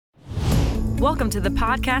Welcome to the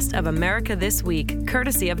podcast of America This Week,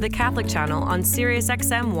 courtesy of the Catholic Channel on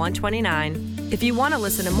SiriusXM 129. If you want to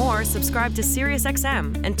listen to more, subscribe to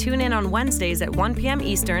SiriusXM and tune in on Wednesdays at 1 p.m.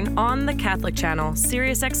 Eastern on the Catholic Channel,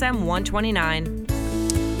 SiriusXM 129.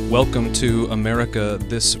 Welcome to America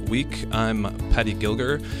This Week. I'm Patty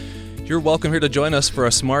Gilger. You're welcome here to join us for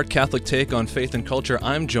a smart Catholic take on faith and culture.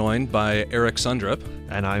 I'm joined by Eric Sundrup.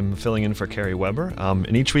 And I'm filling in for Carrie Weber.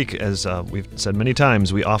 And each week, as we've said many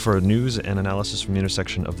times, we offer news and analysis from the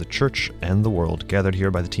intersection of the church and the world, gathered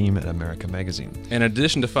here by the team at America Magazine. In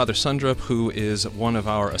addition to Father Sundrup, who is one of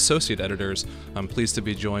our associate editors, I'm pleased to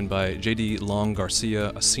be joined by J.D. Long Garcia,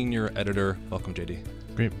 a senior editor. Welcome, J.D.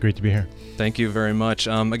 Great to be here. Thank you very much.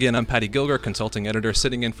 Again, I'm Patty Gilger, consulting editor,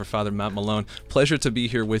 sitting in for Father Matt Malone. Pleasure to be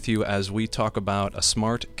here with you as we talk about a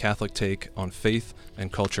smart Catholic take on faith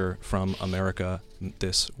and culture from America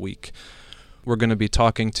This Week. We're going to be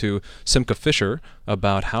talking to Simcha Fisher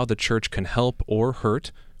about how the church can help or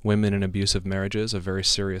hurt women in abusive marriages, a very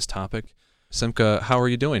serious topic. Simcha, how are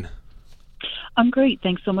you doing? I'm great.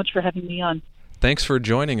 Thanks so much for having me on. Thanks for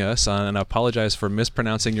joining us, and I apologize for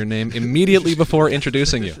mispronouncing your name immediately before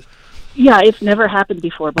introducing you. Yeah, it's never happened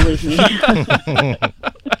before, believe me.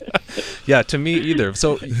 Yeah, to me either.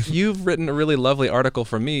 So you've written a really lovely article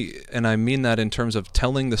for me, and I mean that in terms of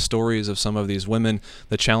telling the stories of some of these women,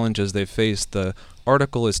 the challenges they've faced. The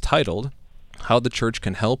article is titled, How the Church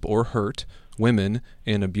Can Help or Hurt Women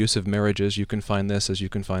in Abusive Marriages. You can find this, as you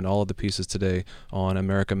can find all of the pieces today, on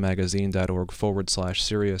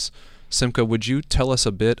americamagazine.org/Sirius. Simcha, would you tell us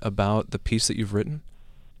a bit about the piece that you've written?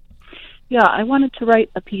 Yeah, I wanted to write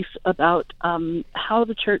a piece about how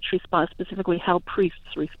the church responds, specifically how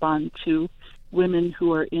priests respond to women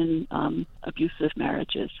who are in abusive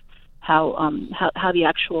marriages. How the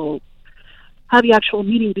actual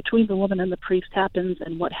meeting between the woman and the priest happens,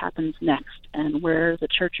 and what happens next, and where the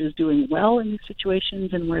church is doing well in these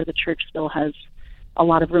situations, and where the church still has a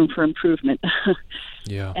lot of room for improvement.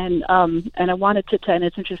 Yeah. And I wanted to, and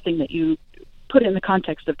it's interesting that you put it in the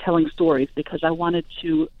context of telling stories, because I wanted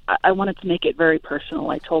to make it very personal.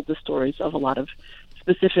 I told the stories of a lot of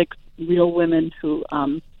specific real women who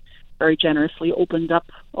very generously opened up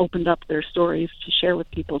their stories to share with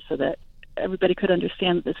people, so that everybody could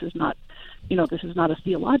understand that this is not a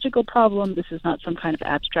theological problem. This is not some kind of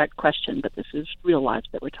abstract question, but this is real lives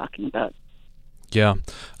that we're talking about. Yeah,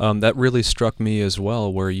 that really struck me as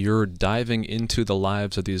well, where you're diving into the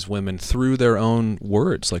lives of these women through their own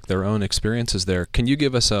words, like their own experiences there. Can you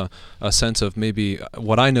give us a sense of maybe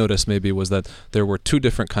what I noticed maybe was that there were two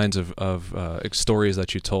different kinds of stories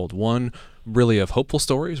that you told. One, really of hopeful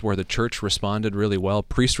stories where the church responded really well,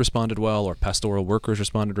 priests responded well, or pastoral workers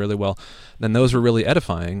responded really well. Then those were really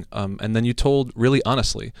edifying. And then you told really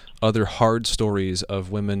honestly other hard stories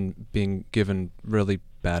of women being given really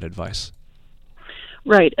bad advice.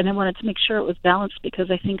 Right, and I wanted to make sure it was balanced, because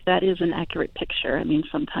I think that is an accurate picture. I mean,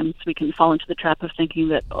 sometimes we can fall into the trap of thinking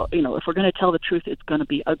that, if we're going to tell the truth, it's going to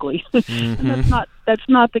be ugly. Mm-hmm. And that's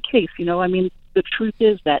not the case. I mean, the truth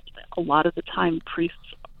is that a lot of the time priests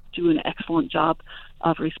do an excellent job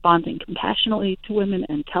of responding compassionately to women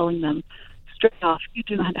and telling them straight off, you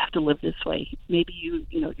do not have to live this way. Maybe you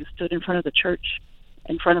stood in front of the church,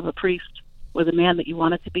 in front of a priest, with a man that you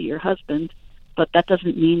wanted to be your husband, but that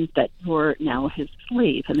doesn't mean that you're now his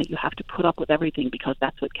slave and that you have to put up with everything, because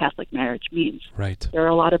that's what Catholic marriage means. Right. There are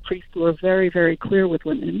a lot of priests who are very, very clear with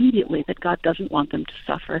women immediately that God doesn't want them to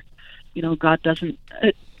suffer. God doesn't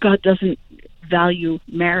value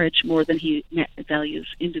marriage more than he values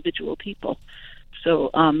individual people. So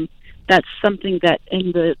that's something that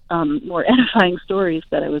in the more edifying stories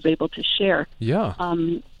that I was able to share. Yeah.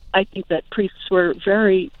 I think that priests were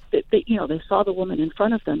they saw the woman in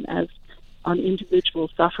front of them as an individual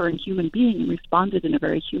suffering human being and responded in a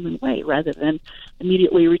very human way, rather than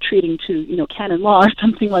immediately retreating to, canon law or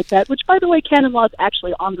something like that, which, by the way, canon law is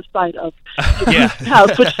actually on the side of the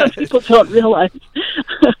house, which some people don't realize.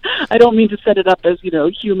 I don't mean to set it up as,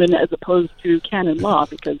 human as opposed to canon law,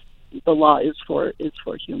 because the law is for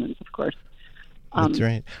humans, of course. That's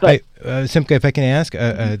right. Simcha, if I can ask,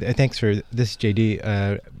 thanks for this,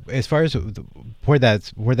 JD. As far as where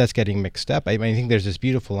that's getting mixed up, I think there's this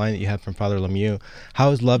beautiful line that you have from Father Lemieux.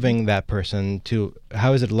 How is it loving that person to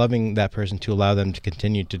allow them to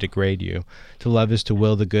continue to degrade you? To love is to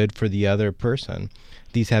will the good for the other person.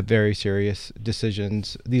 These are very serious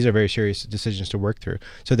decisions to work through.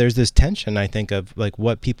 So there's this tension, I think, of like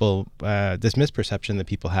what people, this misperception that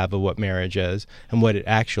people have of what marriage is and what it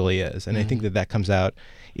actually is. And I think that comes out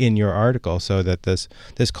in your article, so that this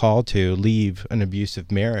call to leave an abusive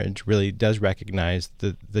marriage really does recognize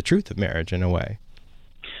the truth of marriage in a way.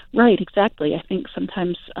 Right, exactly. I think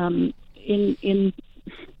sometimes in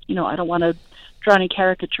I don't want to draw any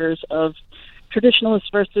caricatures of traditionalists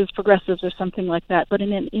versus progressives or something like that, but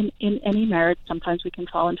in any marriage, sometimes we can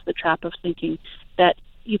fall into the trap of thinking that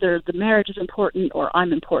either the marriage is important or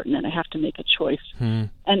I'm important and I have to make a choice. And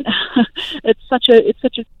it's such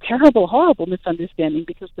a terrible, horrible misunderstanding,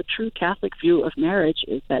 because the true Catholic view of marriage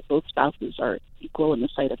is that both spouses are equal in the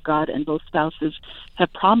sight of God, and both spouses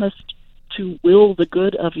have promised to will the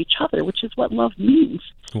good of each other, which is what love means.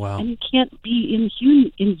 Wow. And you can't be in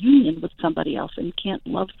union with somebody else, and you can't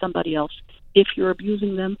love somebody else if you're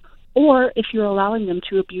abusing them or if you're allowing them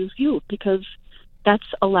to abuse you, because that's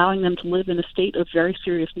allowing them to live in a state of very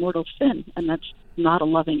serious mortal sin, and that's not a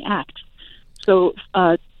loving act. So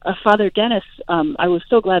Father Dennis, I was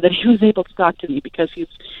so glad that he was able to talk to me, because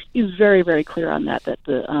he's very, very clear on that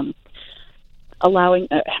the allowing,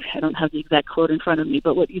 I don't have the exact quote in front of me,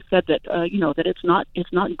 but what you said, that that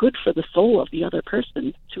it's not good for the soul of the other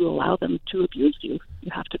person to allow them to abuse you.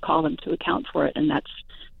 You have to call them to account for it, and that's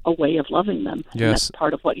a way of loving them. Yes. And that's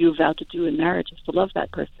part of what you vow to do in marriage, is to love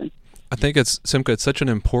that person. I think Simcha, it's such an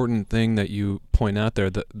important thing that you point out there,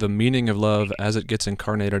 the meaning of love as it gets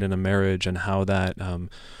incarnated in a marriage, and how that,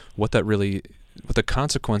 what the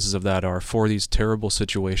consequences of that are for these terrible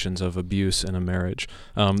situations of abuse in a marriage.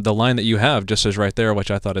 The line that you have just as right there,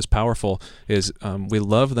 which I thought is powerful, is we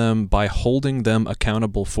love them by holding them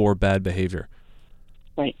accountable for bad behavior.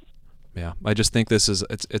 Right. Yeah, I just think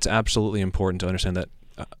it's absolutely important to understand that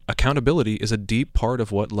accountability is a deep part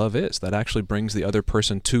of what love is. That actually brings the other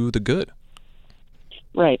person to the good.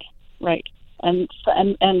 Right. And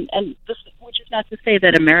this, which is not to say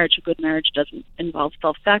that a good marriage doesn't involve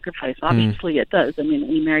self-sacrifice. Obviously it does. I mean,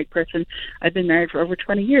 any married person, I've been married for over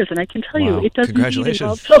 20 years, and I can tell you it doesn't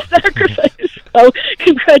involve self-sacrifice. So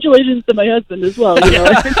congratulations to my husband as well.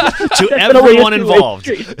 To everyone involved.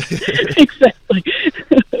 Exactly.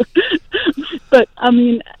 But I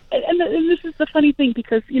mean, and this is the funny thing,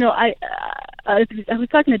 because I was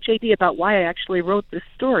talking to JD about why I actually wrote this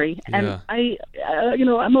story, and I'm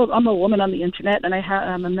a woman on the internet, and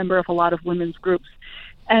I'm a member of a lot of women's groups,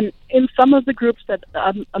 and in some of the groups that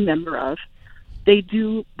I'm a member of, they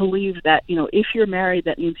do believe that if you're married,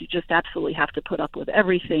 that means you just absolutely have to put up with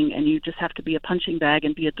everything, and you just have to be a punching bag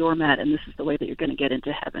and be a doormat, and this is the way that you're going to get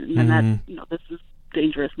into heaven, and that this is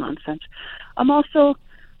dangerous nonsense. I'm also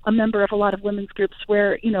a member of a lot of women's groups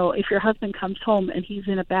where, if your husband comes home and he's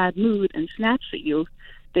in a bad mood and snaps at you,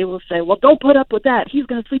 they will say, well, don't put up with that. He's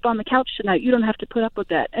going to sleep on the couch tonight. You don't have to put up with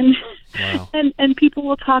that. And wow. and people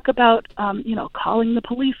will talk about, calling the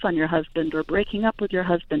police on your husband or breaking up with your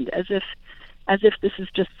husband, as if this is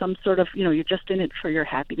just some sort of, you're just in it for your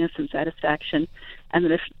happiness and satisfaction, and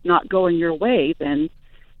that if it's not going your way, then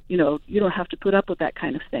you don't have to put up with that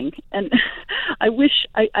kind of thing. And I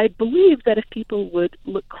believe that if people would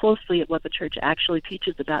look closely at what the church actually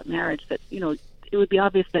teaches about marriage, that, it would be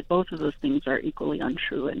obvious that both of those things are equally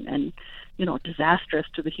untrue and disastrous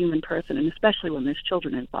to the human person, and especially when there's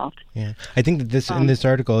children involved. Yeah, I think that this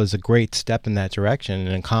article is a great step in that direction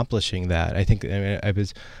and accomplishing that. I think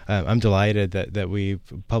I'm delighted that we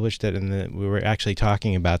published it and that we were actually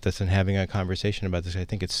talking about this and having a conversation about this. I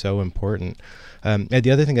think it's so important. And the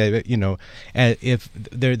other thing, if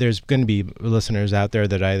there's going to be listeners out there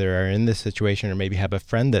that either are in this situation or maybe have a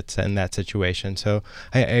friend that's in that situation. So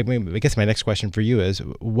I guess my next question for you is,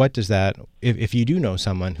 what does that, if you do know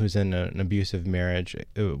someone who's in an abusive marriage,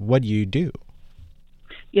 what do you do?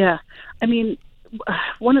 Yeah, I mean,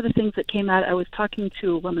 one of the things that came out, I was talking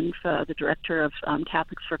to a woman, the director of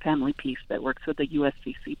Catholics for Family Peace, that works with the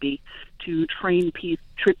USCCB to train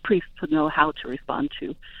priests to know how to respond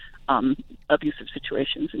to abusive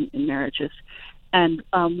situations in marriages. And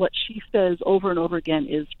what she says over and over again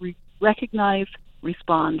is recognize,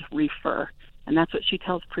 respond, refer. And that's what she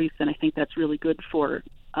tells priests, and I think that's really good for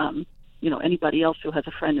anybody else who has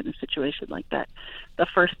a friend in a situation like that. The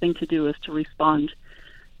first thing to do is to respond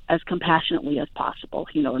as compassionately as possible,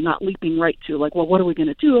 not leaping right to like, well, what are we going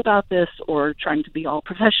to do about this, or trying to be all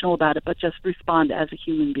professional about it, but just respond as a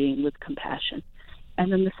human being with compassion.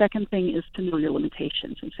 And then the second thing is to know your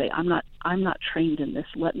limitations and say, I'm not trained in this.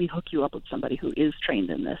 Let me hook you up with somebody who is trained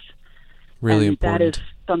in this. Really and important. That is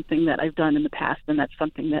something that I've done in the past, and that's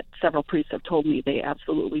something that several priests have told me they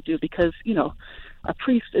absolutely do, because, a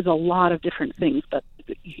priest is a lot of different things, but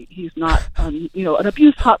he's not, an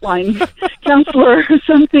abuse hotline counselor or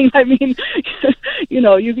something. I mean,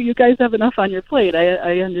 you guys have enough on your plate.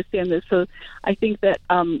 I understand this. So I think that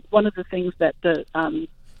one of the things that the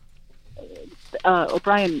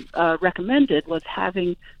O'Brien recommended was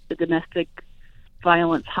having the domestic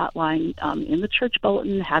violence hotline in the church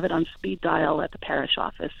bulletin, have it on speed dial at the parish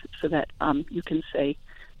office, so that you can say,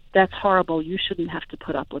 that's horrible. You shouldn't have to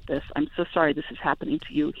put up with this. I'm so sorry this is happening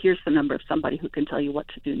to you. Here's the number of somebody who can tell you what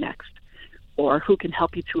to do next, or who can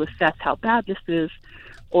help you to assess how bad this is,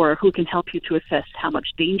 or who can help you to assess how much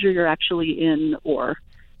danger you're actually in, or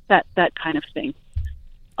that kind of thing.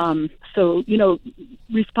 So,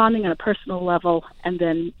 responding on a personal level, and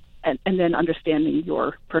then understanding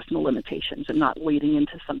your personal limitations and not wading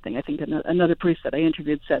into something. I think another priest that I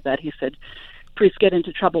interviewed said that. He said priests get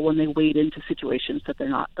into trouble when they wade into situations that they're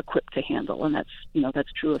not equipped to handle, and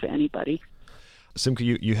that's true of anybody. Simcha,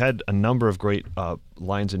 you had a number of great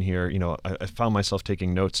lines in here. I found myself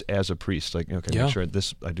taking notes as a priest, like, okay, make sure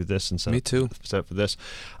I do this and set up for this.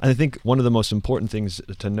 And I think one of the most important things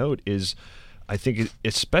to note is, I think,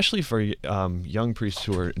 especially for young priests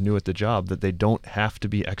who are new at the job, that they don't have to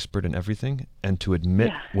be expert in everything, and to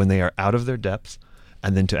admit when they are out of their depth,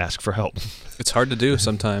 and then to ask for help. It's hard to do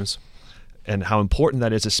sometimes. And how important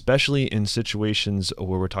that is, especially in situations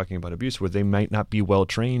where we're talking about abuse, where they might not be well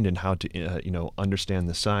trained in how to, understand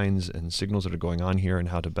the signs and signals that are going on here, and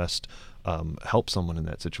how to best help someone in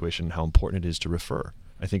that situation. How important it is to refer.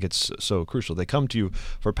 I think it's so crucial. They come to you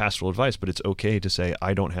for pastoral advice, but it's okay to say,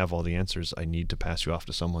 I don't have all the answers. I need to pass you off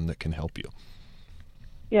to someone that can help you.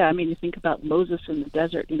 Yeah, I mean, you think about Moses in the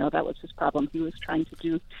desert. That was his problem. He was trying to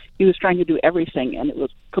do everything, and it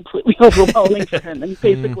was completely overwhelming for him. And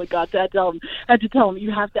basically, God had to tell him,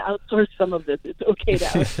 you have to outsource some of this. It's okay to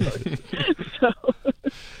outsource.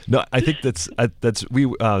 No, I think that's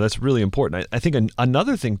really important. I think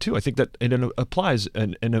another thing too. I think that it applies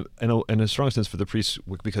in a strong sense for the priests,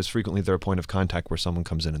 because frequently they're a point of contact where someone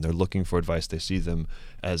comes in and they're looking for advice. They see them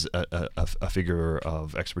as a figure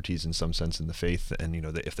of expertise in some sense in the faith, and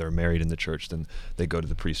if they're married in the church, then they go to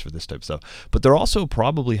the priest for this type of stuff. But they're also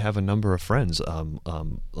probably have a number of friends,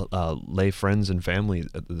 lay friends and family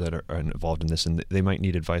that are involved in this, and they might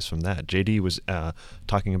need advice from that. JD was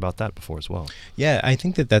talking about that before as well. Yeah, I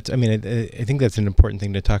think that's. I think that's an important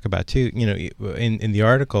thing to talk about too. In the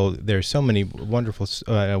article, there's so many wonderful.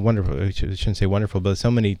 I shouldn't say wonderful, but so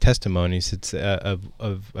many testimonies. It's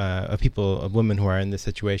of people, of women who are in this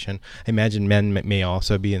situation. I imagine men may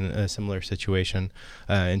also be in a similar situation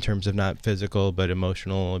in terms of not physical but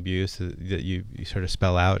emotional abuse that you sort of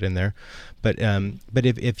spell out in there. But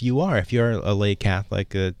if you're a lay Catholic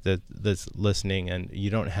that's listening, and you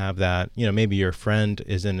don't have that, maybe your friend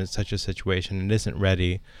is in such a situation and isn't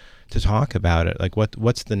ready to talk about it. Like,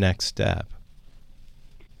 what's the next step?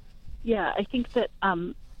 Yeah, I think that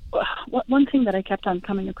one thing that I kept on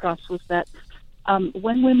coming across was that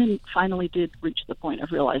when women finally did reach the point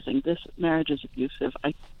of realizing this marriage is abusive,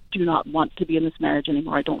 I do not want to be in this marriage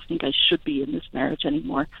anymore, I don't think I should be in this marriage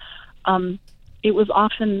anymore, it was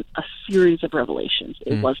often a series of revelations.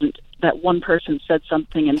 It wasn't that one person said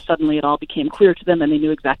something and suddenly it all became clear to them and they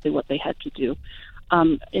knew exactly what they had to do.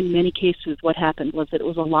 In many cases, what happened was that it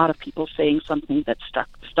was a lot of people saying something that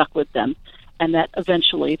stuck with them, and that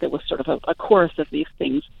eventually there was sort of a chorus of these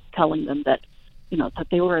things telling them that, that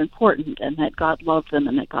they were important, and that God loved them,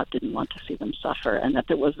 and that God didn't want to see them suffer, and that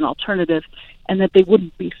there was an alternative, and that they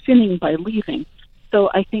wouldn't be sinning by leaving. So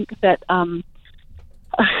I think that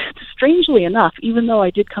strangely enough, even though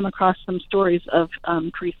I did come across some stories of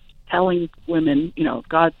priests telling women,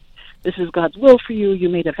 God, this is God's will for you, you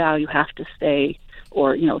made a vow, you have to stay,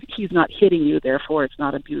 or, he's not hitting you, therefore it's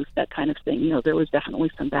not abuse, that kind of thing. There was definitely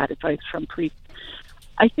some bad advice from priests.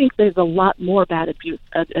 I think there's a lot more bad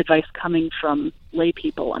advice coming from lay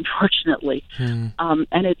people, unfortunately. And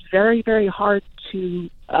it's very, very hard to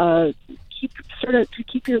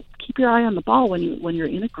keep your eye on the ball when you're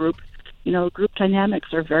in a group. Group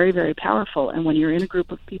dynamics are very, very powerful, and when you're in a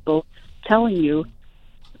group of people telling you,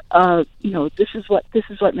 this is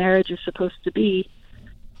what marriage is supposed to be,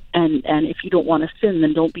 and if you don't want to sin,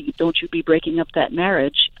 then don't you be breaking up that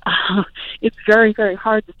marriage. It's very, very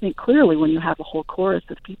hard to think clearly when you have a whole chorus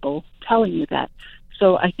of people telling you that.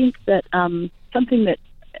 So I think that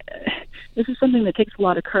this is something that takes a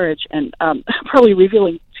lot of courage, and probably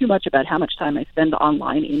revealing too much about how much time I spend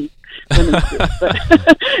online in women's groups. But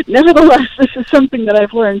nevertheless, this is something that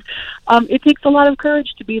I've learned. It takes a lot of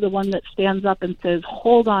courage to be the one that stands up and says,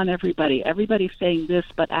 hold on, everybody. Everybody's saying this,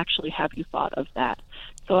 but actually have you thought of that?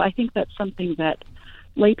 So I think that's something that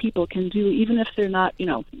lay people can do, even if they're not,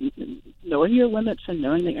 knowing your limits and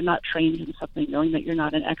knowing that you're not trained in something, knowing that you're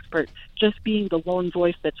not an expert, just being the lone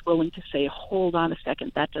voice that's willing to say, hold on a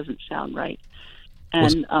second, that doesn't sound right.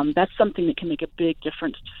 And that's something that can make a big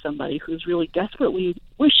difference to somebody who's really desperately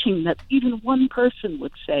wishing that even one person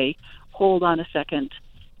would say, hold on a second,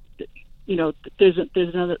 there's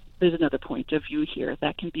another point of view here.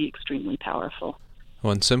 That can be extremely powerful.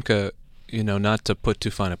 Well, and Simcha, not to put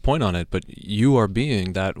too fine a point on it, but you are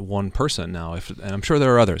being that one person now. And I'm sure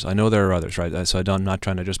there are others. I know there are others, right? So I'm not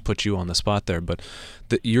trying to just put you on the spot there, but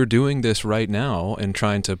you're doing this right now and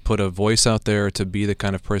trying to put a voice out there to be the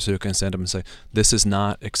kind of person who can stand up and say, this is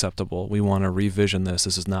not acceptable. We want to revision this.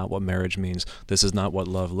 This is not what marriage means. This is not what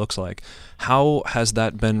love looks like. How has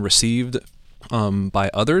that been received by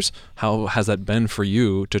others? How has that been for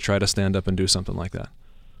you to try to stand up and do something like that?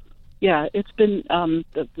 Yeah, it's been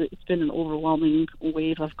an overwhelming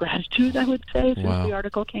wave of gratitude, I would say, since the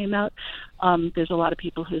article came out. There's a lot of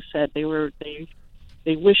people who said they wish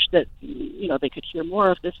that they could hear more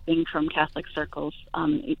of this thing from Catholic circles.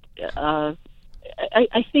 I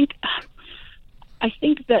think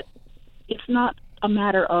that it's not a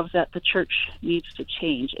matter of that the church needs to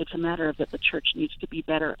change. It's a matter of that the church needs to be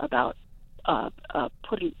better about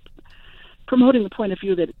promoting the point of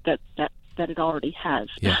view that it already has.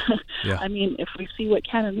 Yeah. I mean, if we see what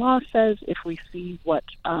canon law says, if we see what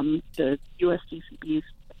the USCCB's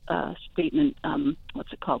statement,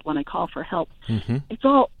 what's it called, When I Call for Help, it's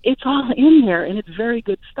all in there, and it's very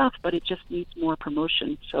good stuff, but it just needs more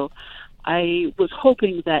promotion. So I was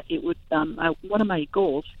hoping that it would, one of my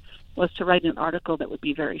goals was to write an article that would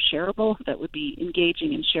be very shareable, that would be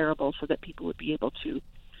engaging and shareable, so that people would be able to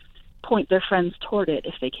point their friends toward it.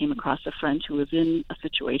 If they came across a friend who was in a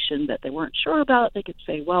situation that they weren't sure about, they could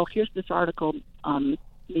say, well, here's this article,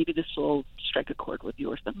 maybe this will strike a chord with you,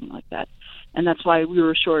 or something like that. And that's why we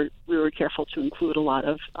were careful to include a lot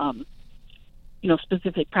of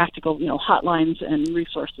specific practical hotlines and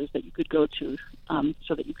resources that you could go to,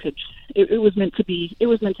 so that you could it was meant to be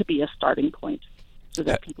a starting point, so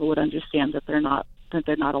that people would understand that they're not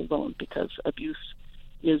alone, because abuse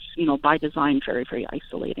is by design very, very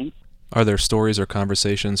isolating. Are there stories or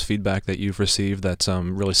conversations, feedback that you've received that's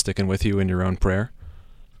really sticking with you in your own prayer?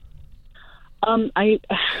 I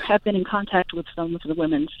have been in contact with some of the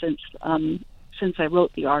women since I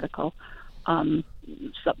wrote the article. At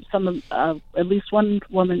least one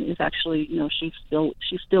woman is actually, she's still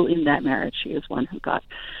in that marriage. She is one who got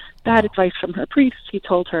bad advice from her priest. He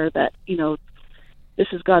told her that, this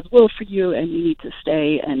is God's will for you, and you need to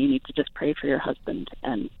stay, and you need to just pray for your husband.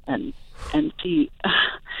 And she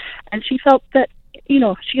felt that,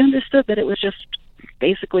 she understood that it was just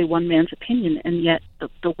basically one man's opinion, and yet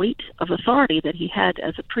the weight of authority that he had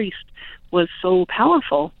as a priest was so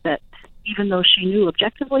powerful that even though she knew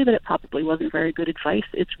objectively that it probably wasn't very good advice,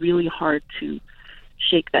 it's really hard to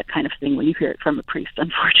shake that kind of thing when you hear it from a priest,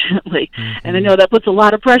 unfortunately. And I know that puts a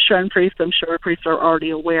lot of pressure on priests. I'm sure priests are already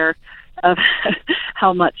aware of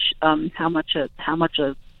how much a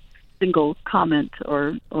single comment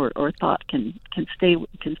or thought can stay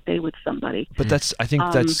with somebody. But I think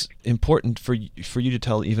that's important for you to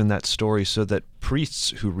tell even that story, so that priests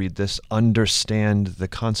who read this understand the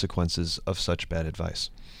consequences of such bad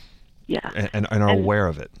advice. Yeah, and are aware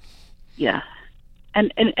of it. Yeah.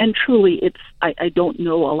 And truly, I don't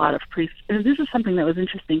know a lot of priests. And this is something that was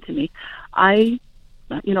interesting to me. I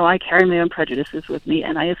carry my own prejudices with me,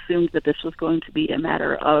 and I assumed that this was going to be a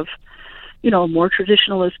matter of, more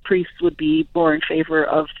traditionalist priests would be more in favor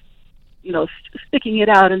of, sticking it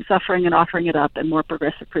out and suffering and offering it up, and more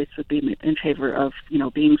progressive priests would be in favor of,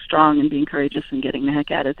 being strong and being courageous and getting the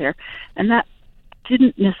heck out of there. And that's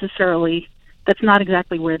not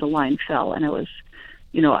exactly where the line fell. And it was,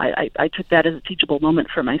 I took that as a teachable moment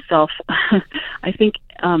for myself. I think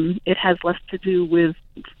it has less to do with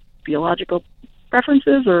theological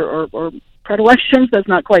preferences or predilections. That's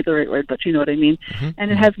not quite the right word, but you know what I mean.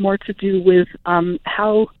 And it has more to do with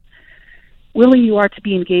how willing you are to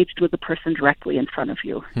be engaged with the person directly in front of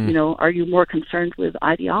you. Are you more concerned with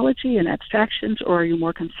ideology and abstractions, or are you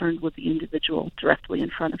more concerned with the individual directly in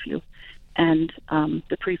front of you? And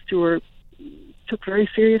the priests who took very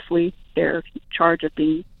seriously their charge of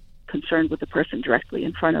being concerned with the person directly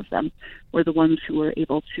in front of them were the ones who were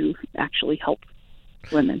able to actually help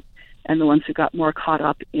women. And the ones who got more caught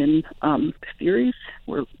up in theories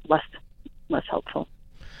were less helpful.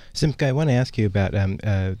 Simcha, I want to ask you about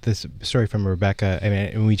this story from Rebecca. I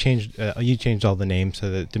mean, you changed all the names so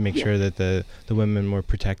that to make sure that the women were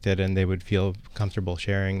protected and they would feel comfortable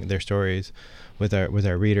sharing their stories with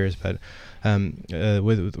our readers. But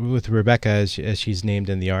with Rebecca, as she's named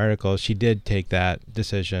in the article, she did take that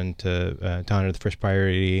decision to honor the first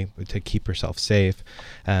priority, to keep herself safe,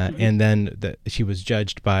 and then she was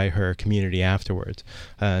judged by her community afterwards.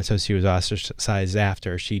 So she was ostracized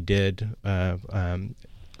after she did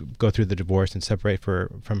go through the divorce and separate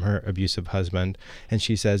from her abusive husband. And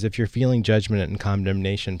she says, if you're feeling judgment and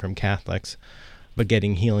condemnation from Catholics, but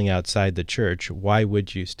getting healing outside the church, why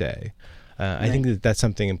would you stay? I think that's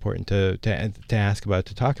something important to ask about,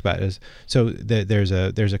 to talk about. Is so there's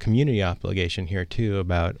a community obligation here too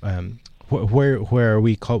about where are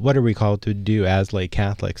we called? What are we called to do as lay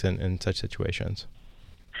Catholics in such situations?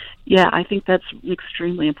 Yeah, I think that's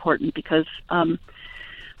extremely important because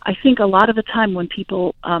I think a lot of the time when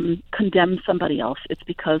people condemn somebody else, it's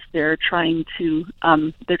because they're trying to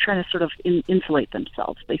sort of insulate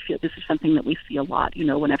themselves. They feel this is something that we see a lot.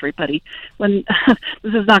 When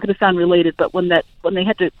this is not going to sound related, but when they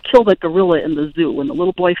had to kill the gorilla in the zoo, when the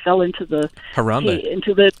little boy fell into the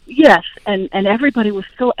Harambe. Yes, and everybody was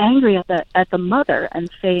so angry at the mother and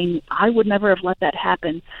saying, I would never have let that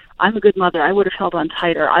happen. I'm a good mother. I would have held on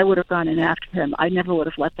tighter. I would have gone in after him. I never would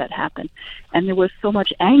have let that happen. And there was so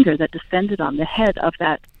much anger that descended on the head of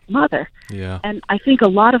that mother. Yeah. And I think a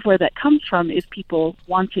lot of where that comes from is people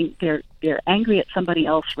they're angry at somebody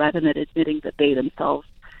else rather than admitting that they themselves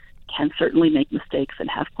can certainly make mistakes and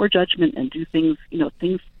have poor judgment and do things,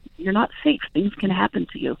 you're not safe. Things can happen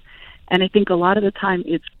to you. And I think a lot of the time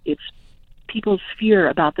it's people's fear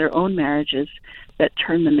about their own marriages that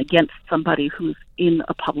turn them against somebody who's in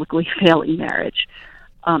a publicly failing marriage.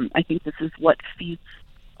 I think this is what feeds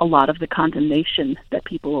a lot of the condemnation that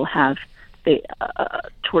people will have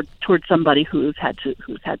toward somebody who's had to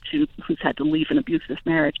leave an abusive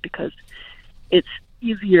marriage, because it's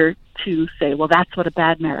easier to say, well, that's what a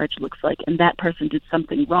bad marriage looks like, and that person did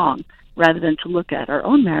something wrong, rather than to look at our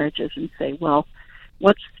own marriages and say, well,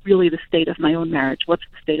 what's really the state of my own marriage? What's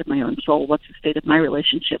the state of my own soul? What's the state of my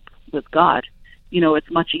relationship with God? It's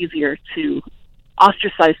much easier to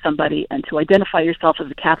ostracize somebody and to identify yourself as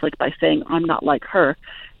a Catholic by saying, I'm not like her,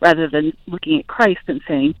 rather than looking at Christ and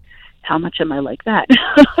saying, how much am I like that?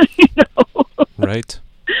 Right.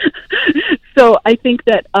 So I think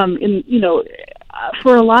that,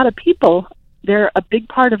 for a lot of people, a big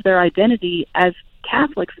part of their identity as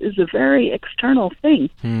Catholics is a very external thing.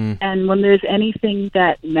 And when there's anything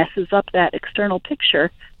that messes up that external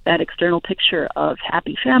picture of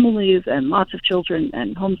happy families and lots of children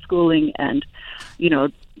and homeschooling and,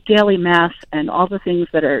 daily mass and all the things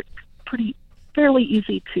that are fairly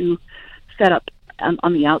easy to set up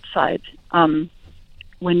on the outside,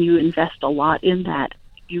 when you invest a lot in that,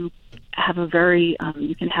 you have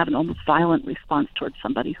you can have an almost violent response towards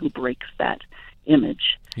somebody who breaks that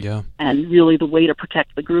image. Yeah. And really the way to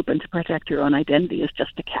protect the group and to protect your own identity is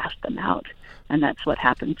just to cast them out. And that's what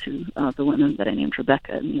happened to the women that I named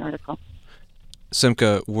Rebecca in the article.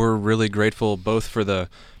 Simcha, we're really grateful both for the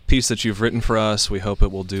piece that you've written for us. We hope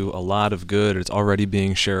it will do a lot of good. It's already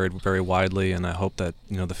being shared very widely, and I hope that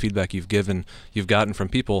the feedback you've gotten from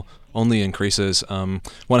people only increases. Want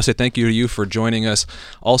to say thank you to you for joining us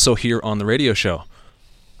also here on the radio show.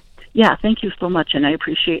 Yeah, thank you so much, and I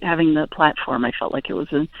appreciate having the platform. I felt like it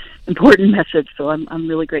was an important message, so I'm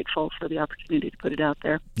really grateful for the opportunity to put it out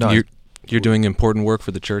there. No, you're doing important work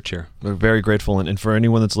for the church here. We're very grateful, and for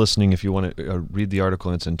anyone that's listening, if you want to read the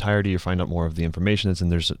article in its entirety or find out more of the information that's in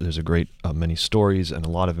there's a great many stories and a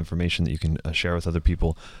lot of information that you can share with other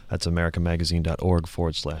people. That's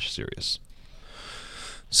americamagazine.org/Sirius.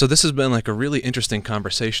 So this has been like a really interesting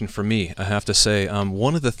conversation for me, I have to say.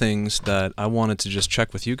 One of the things that I wanted to just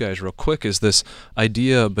check with you guys real quick is this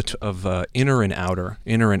idea of inner and outer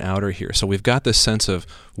here. So we've got this sense of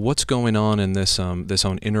what's going on in this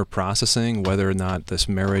own inner processing, whether or not this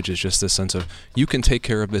marriage is just this sense of you can take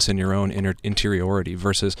care of this in your own interiority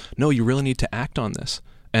versus, no, you really need to act on this.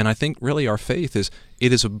 And I think really our faith is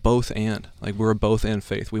a both and. Like we're a both and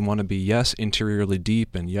faith. We want to be, yes, interiorly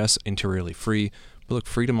deep and yes, interiorly free. But look,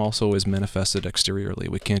 freedom also is manifested exteriorly.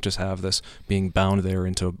 We can't just have this being bound there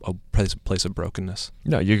into a place of brokenness.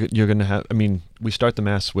 No, you're going to have, we start the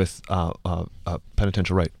Mass with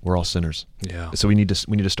penitential rite. We're all sinners. Yeah. So we need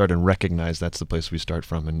to start and recognize that's the place we start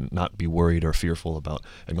from and not be worried or fearful about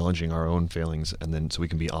acknowledging our own failings, and then so we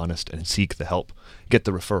can be honest and seek the help, get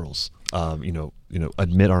the referrals,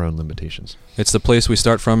 admit our own limitations. It's the place we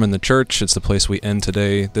start from in the church. It's the place we end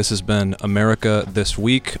today. This has been America This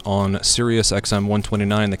Week on Sirius XM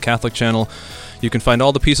 129, the Catholic channel. You can find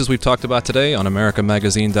all the pieces we've talked about today on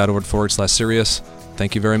americamagazine.org/Sirius.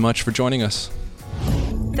 Thank you very much for joining us.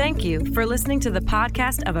 Thank you for listening to the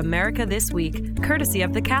podcast of America This Week, courtesy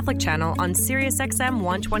of the Catholic channel on Sirius XM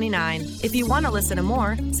 129. If you want to listen to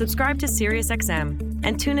more, subscribe to Sirius XM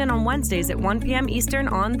and tune in on Wednesdays at 1 p.m. Eastern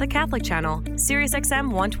on the Catholic channel, Sirius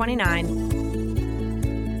XM 129.